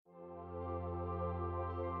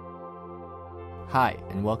Hi,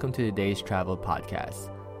 and welcome to today's travel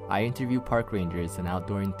podcast. I interview park rangers and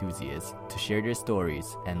outdoor enthusiasts to share their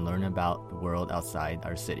stories and learn about the world outside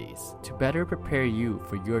our cities to better prepare you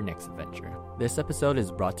for your next adventure. This episode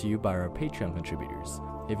is brought to you by our Patreon contributors.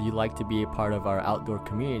 If you'd like to be a part of our outdoor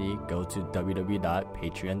community, go to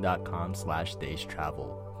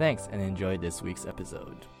www.patreon.com/daystravel. Thanks and enjoy this week's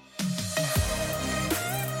episode.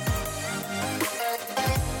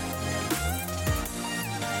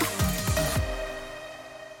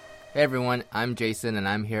 Hey everyone, I'm Jason and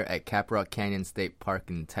I'm here at Caprock Canyon State Park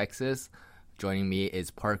in Texas. Joining me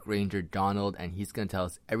is Park Ranger Donald, and he's going to tell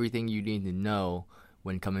us everything you need to know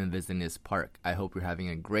when coming and visiting this park. I hope you're having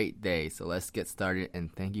a great day, so let's get started,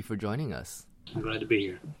 and thank you for joining us. I'm glad to be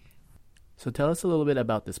here. So tell us a little bit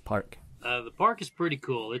about this park. The park is pretty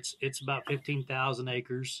cool. It's about 15,000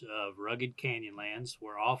 acres of rugged canyon lands.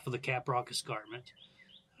 We're off of the Caprock Escarpment.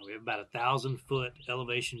 We have about 1,000-foot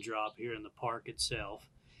elevation drop here in the park itself.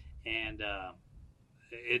 And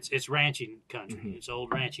it's ranching country. Mm-hmm. It's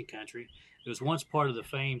old ranching country. It was once part of the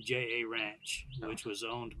famed J.A. Ranch, which was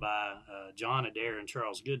owned by John Adair and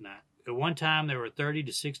Charles Goodnight. At one time, there were 30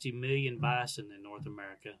 to 60 million bison in North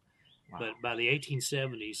America. Wow. But by the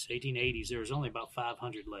 1870s, 1880s, there was only about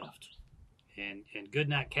 500 left. And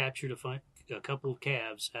Goodnight captured a couple of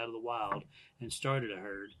calves out of the wild and started a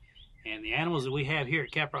herd. And the animals that we have here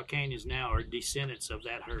at Caprock Canyons now are descendants of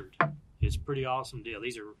that herd. It's a pretty awesome deal.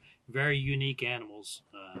 These are very unique animals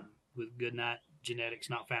with Goodnight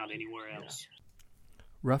genetics not found anywhere else.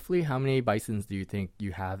 Roughly how many bisons do you think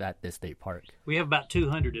you have at this state park? We have about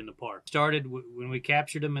 200 in the park. Started when we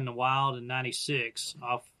captured them in the wild in 96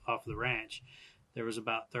 off the ranch. There was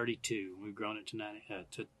about 32. We've grown it to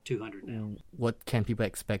 200 now. What can people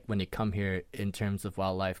expect when they come here in terms of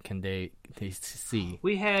wildlife? Can they see?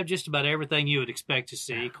 We have just about everything you would expect to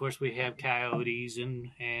see. Of course, we have coyotes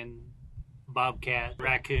and bobcat,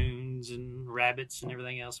 raccoons, and rabbits, and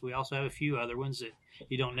everything else. We also have a few other ones that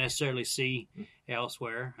you don't necessarily see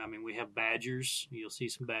elsewhere. I mean, we have badgers. You'll see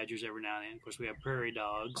some badgers every now and then. Of course, we have prairie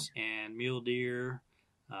dogs and mule deer.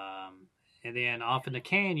 And then off in the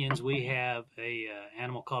canyons, we have a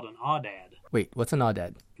animal called an aoudad. Wait, what's an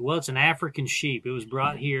aoudad? Well, it's an African sheep. It was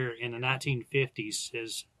brought here in the 1950s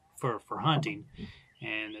as for hunting,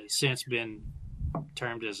 and it's since been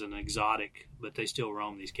termed as an exotic, but they still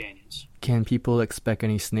roam these canyons. Can people expect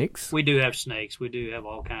any snakes? We do have snakes. We do have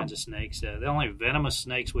all kinds of snakes. The only venomous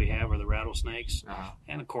snakes we have are the rattlesnakes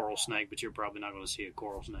and a coral snake, but you're probably not going to see a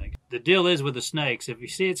coral snake. The deal is with the snakes, if you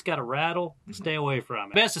see it's got a rattle, stay away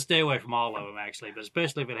from it. Best to stay away from all of them, actually, but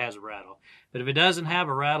especially if it has a rattle. But if it doesn't have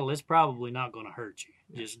a rattle, it's probably not going to hurt you.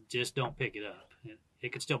 Just don't pick it up.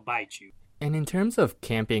 It could still bite you. And in terms of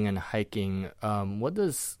camping and hiking, what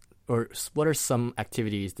are some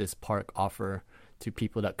activities this park offer to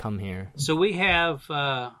people that come here? So we have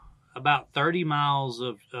about 30 miles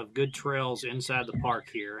of good trails inside the park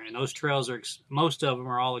here, and those trails most of them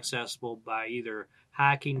are all accessible by either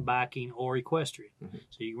hiking, biking, or equestrian. Mm-hmm.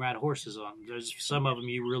 So you can ride horses on them. There's some of them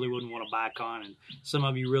you really wouldn't want to bike on, and some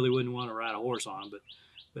of them you really wouldn't want to ride a horse on.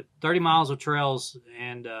 But 30 miles of trails,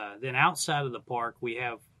 and then outside of the park we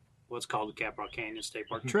have what's called the Caprock Canyon State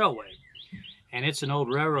Park Trailway. And it's an old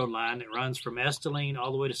railroad line that runs from Esteline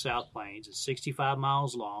all the way to South Plains. It's 65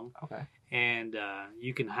 miles long. Okay. And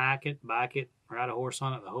you can hike it, bike it, ride a horse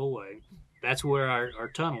on it the whole way. That's where our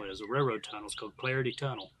tunnel is, a railroad tunnel. It's called Clarity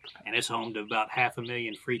Tunnel. And it's home to about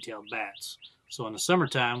 500,000 free-tailed bats. So in the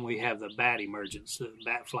summertime, we have the bat emergence. The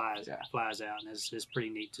bat flies out, and it's pretty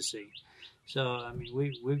neat to see. So, I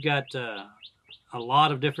mean, we've got a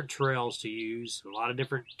lot of different trails to use, a lot of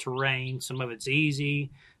different terrain. Some of it's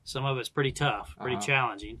easy. Some of it's pretty tough, pretty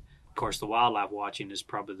challenging. Of course, the wildlife watching is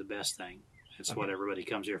probably the best thing. It's what everybody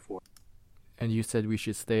comes here for. And you said we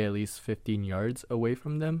should stay at least 15 yards away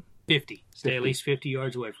from them? 50. Stay at least 50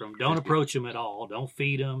 yards away from them. Don't approach them at all. Don't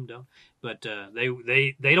feed them. But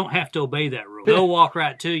they don't have to obey that rule. They'll walk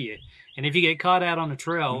right to you. And if you get caught out on the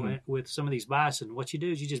trail with some of these bison, what you do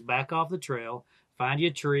is you just back off the trail, find you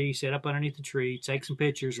a tree, sit up underneath the tree, take some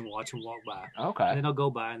pictures, and watch them walk by. Okay. And then they'll go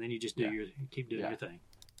by, and then you just keep doing your thing.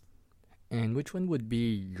 And which one would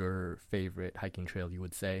be your favorite hiking trail, you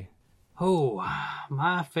would say? Oh,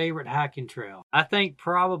 my favorite hiking trail. I think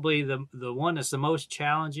probably the one that's the most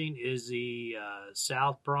challenging is the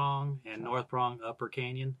South Prong and North Prong Upper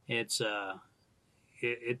Canyon. It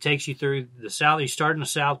takes you through the south. You start in the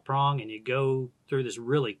South Prong and you go through this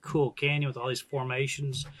really cool canyon with all these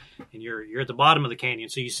formations, and you're at the bottom of the canyon,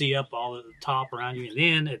 so you see up all at the top around you. And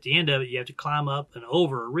then at the end of it, you have to climb up and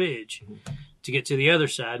over a ridge to get to the other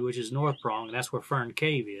side, which is North Prong, and that's where Fern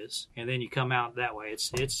Cave is. And then you come out that way.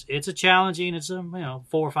 It's a challenging, it's a 4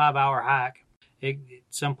 or 5 hour hike.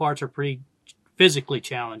 Some parts are pretty physically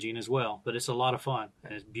challenging as well, but it's a lot of fun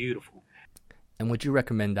and it's beautiful. And would you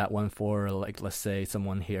recommend that one for, like, let's say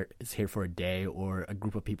someone here is here for a day, or a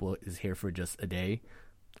group of people is here for just a day,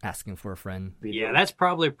 asking for a friend? Yeah, that's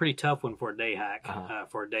probably a pretty tough one for a day hike,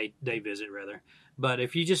 for a day visit rather. But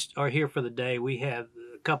if you just are here for the day, we have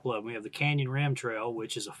a couple of them. We have the Canyon Rim Trail,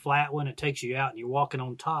 which is a flat one. It takes you out, and you're walking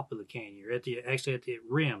on top of the canyon. You're actually at the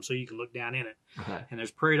rim, so you can look down in it. Okay. And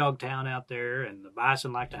there's Prairie Dog Town out there, and the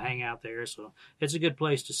bison like to hang out there. So it's a good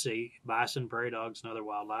place to see bison, prairie dogs, and other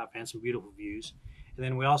wildlife, and some beautiful views. And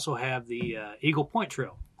then we also have the Eagle Point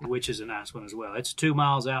Trail, which is a nice one as well. It's 2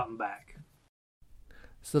 miles out and back.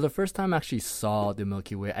 So the first time I actually saw the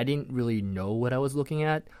Milky Way, I didn't really know what I was looking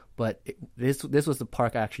at, but this was the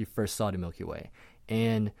park I actually first saw the Milky Way.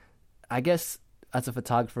 And I guess as a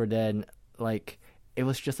photographer then, like, it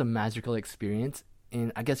was just a magical experience.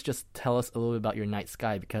 And I guess just tell us a little bit about your night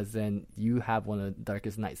sky, because then you have one of the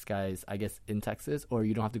darkest night skies, I guess, in Texas, or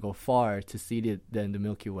you don't have to go far to see the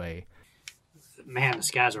Milky Way. Man, the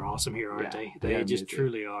skies are awesome here, aren't they? They just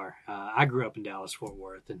truly are. I grew up in Dallas-Fort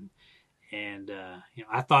Worth, and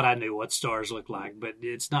I thought I knew what stars look like, but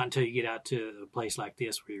it's not until you get out to a place like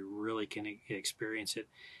this where you really can experience it.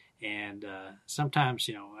 And sometimes,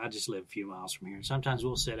 I just live a few miles from here, and sometimes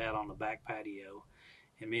we'll sit out on the back patio,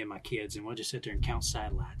 and me and my kids, and we'll just sit there and count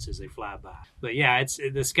satellites as they fly by. But yeah,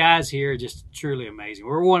 the skies here are just truly amazing.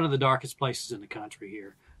 We're one of the darkest places in the country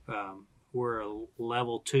here. We're a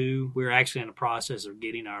level 2. We're actually in the process of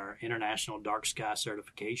getting our international dark sky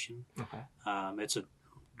certification. Okay. It's a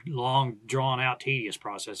long, drawn-out, tedious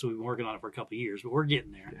process. We've been working on it for a couple of years, but we're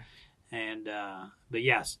getting there. Yeah. And but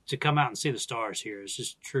yes, to come out and see the stars here is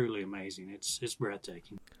just truly amazing. It's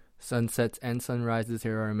breathtaking. Sunsets and sunrises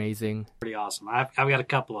here are amazing. Pretty awesome. I've got a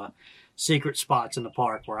couple of secret spots in the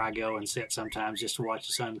park where I go and sit sometimes just to watch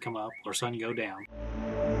the sun come up or sun go down.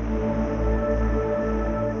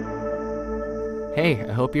 Hey,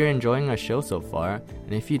 I hope you're enjoying our show so far,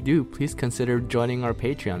 and if you do, please consider joining our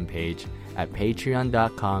Patreon page at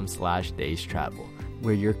patreon.com/daystravel,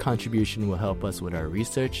 where your contribution will help us with our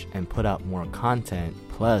research and put out more content,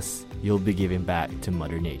 plus you'll be giving back to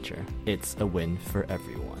Mother Nature. It's a win for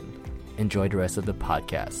everyone. Enjoy the rest of the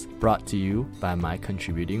podcast, brought to you by my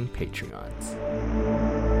contributing Patreons.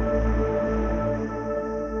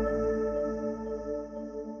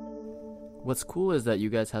 What's cool is that you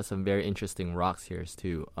guys have some very interesting rocks here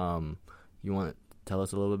too. You want to tell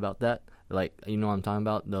us a little bit about that? Like, you know what I'm talking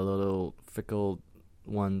about? The little freckled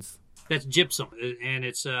ones. That's gypsum, and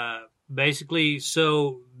it's basically,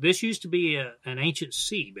 so this used to be an ancient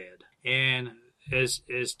seabed, and as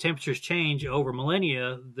temperatures change over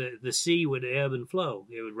millennia, the sea would ebb and flow.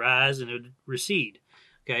 It would rise and it would recede.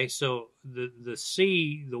 Okay, so the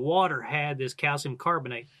sea, the water had this calcium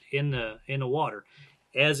carbonate in the water.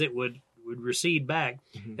 As it would recede back,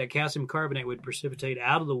 that calcium carbonate would precipitate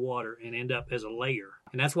out of the water and end up as a layer.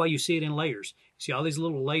 And that's why you see it in layers. You see all these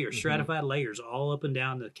little layers, stratified layers all up and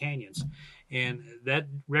down the canyons. And that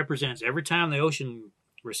represents every time the ocean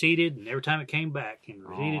receded and every time it came back and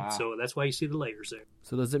receded. Oh, wow. So that's why you see the layers there.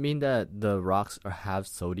 So does it mean that the rocks have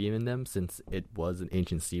sodium in them since it was an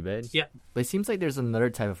ancient seabed? Yeah. But it seems like there's another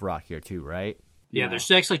type of rock here too, right? Yeah,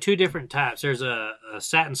 there's actually two different types. There's a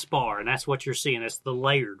satin spar, and that's what you're seeing. That's the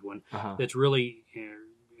layered one. That's really,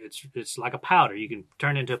 it's like a powder. You can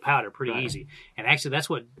turn into a powder pretty easy. And actually, that's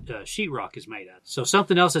what sheetrock is made of. So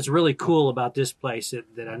something else that's really cool about this place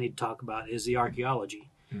that I need to talk about is the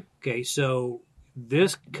archaeology. Okay, so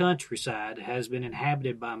this countryside has been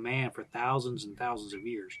inhabited by man for thousands and thousands of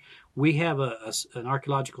years. We have an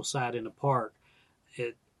archaeological site in the park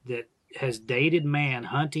that has dated man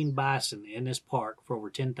hunting bison in this park for over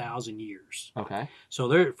 10,000 years. Okay.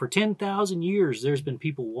 So for 10,000 years, there's been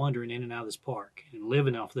people wandering in and out of this park and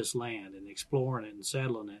living off this land and exploring it and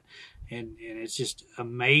settling it. And it's just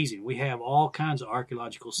amazing. We have all kinds of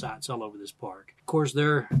archaeological sites all over this park. Of course,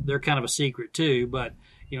 they're kind of a secret too, but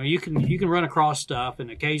you can run across stuff,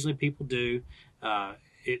 and occasionally people do.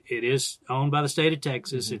 It is owned by the state of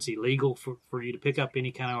Texas. It's illegal for you to pick up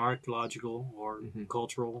any kind of archaeological or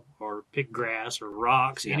cultural or pick grass or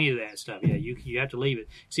rocks, any of that stuff. Yeah, you have to leave it.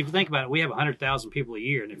 See, if you think about it, we have 100,000 people a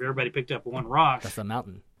year, and if everybody picked up one rock... That's a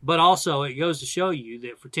mountain. But also, it goes to show you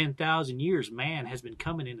that for 10,000 years, man has been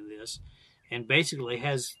coming into this and basically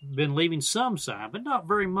has been leaving some sign, but not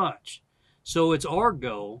very much. So it's our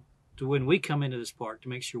goal to, when we come into this park, to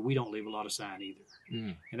make sure we don't leave a lot of sign either.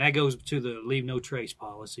 And that goes to the leave no trace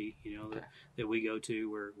policy, that we go to,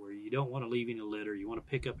 where you don't want to leave any litter. You want to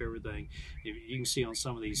pick up everything. You can see on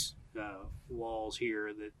some of these walls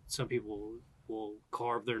here that some people will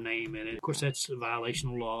carve their name in it. Of course, that's a violation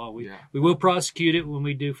of law. We will prosecute it when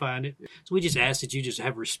we do find it. So we just ask that you just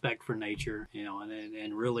have respect for nature,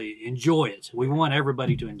 and really enjoy it. We want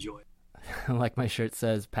everybody to enjoy it. Like my shirt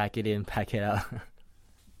says, pack it in, pack it out.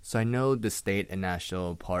 So I know the state and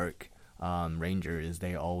national park rangers,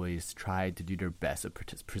 they always try to do their best to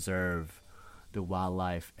preserve the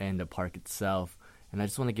wildlife and the park itself. And I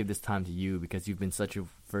just want to give this time to you because you've been such a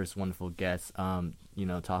first wonderful guest.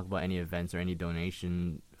 Talk about any events or any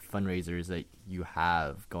donation fundraisers that you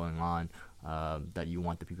have going on that you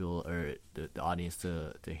want the people or the audience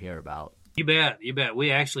to hear about. You bet.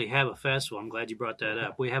 We actually have a festival. I'm glad you brought that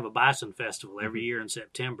up. We have a bison festival every year in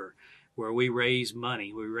September where we raise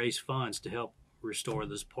money. We raise funds to help restore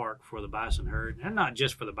this park for the bison herd, and not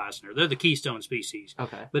just for the bison herd. They're the keystone species.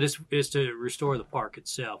 Okay. But it's to restore the park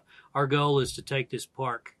itself. Our goal is to take this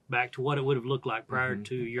park back to what it would have looked like prior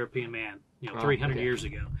to European man, 300 years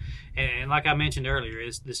ago. And like I mentioned earlier,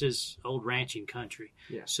 this is old ranching country.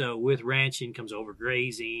 Yeah. So with ranching comes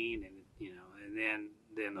overgrazing, and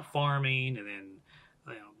then the farming, and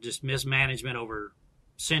then just mismanagement over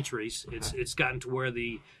centuries. It's gotten to where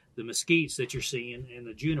the mesquites that you're seeing and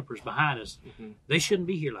the junipers behind us, they shouldn't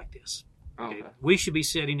be here like this. Okay? We should be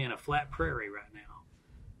sitting in a flat prairie right now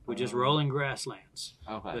with just rolling grasslands.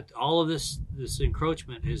 Okay. But all of this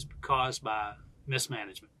encroachment is caused by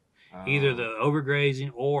mismanagement. Either the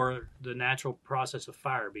overgrazing or the natural process of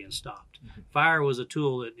fire being stopped. Fire was a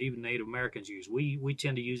tool that even Native Americans use. We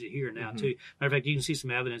tend to use it here now too. Matter of fact, you can see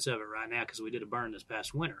some evidence of it right now because we did a burn this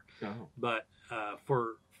past winter. But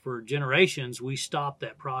for generations, we stopped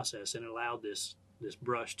that process and allowed this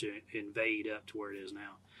brush to invade up to where it is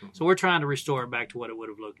now. So we're trying to restore it back to what it would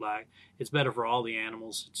have looked like. It's better for all the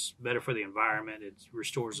animals. It's better for the environment. It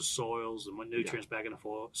restores the soils and nutrients back in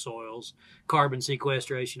the soils, carbon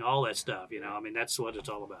sequestration, all that stuff. That's what it's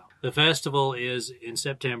all about. The festival is in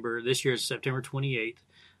September. This year is September 28th.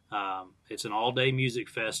 It's an all-day music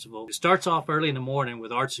festival. It starts off early in the morning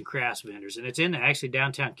with arts and crafts vendors, and it's in actually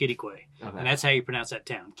downtown Kittiquay. And that's how you pronounce that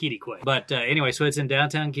town, Kittiquay. But anyway, so it's in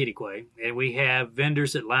downtown Kittiquay, and we have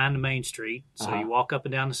vendors that line the main street. So you walk up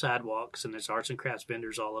and down the sidewalks, and there's arts and crafts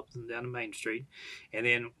vendors all up and down the main street. And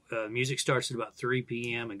then music starts at about 3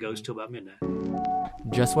 p.m. and goes till about midnight.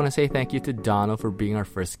 Just want to say thank you to Donald for being our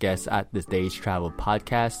first guest at the Days Travel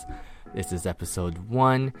podcast. This is episode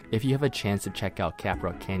 1. If you have a chance to check out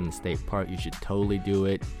Caprock Canyon State Park, you should totally do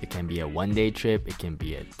it. It can be a 1-day trip, it can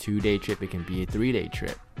be a 2-day trip, it can be a 3-day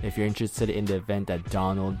trip. If you're interested in the event that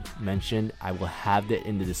Donald mentioned, I will have it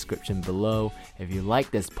in the description below. If you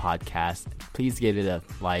like this podcast, please give it a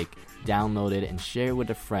like, download it, and share it with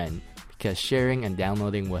a friend, because sharing and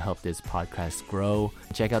downloading will help this podcast grow.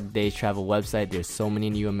 Check out the Days Travel website. There's so many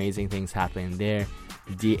new amazing things happening there.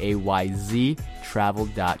 DAYZ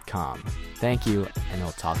travel.com. Thank you, and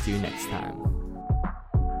I'll talk to you next time.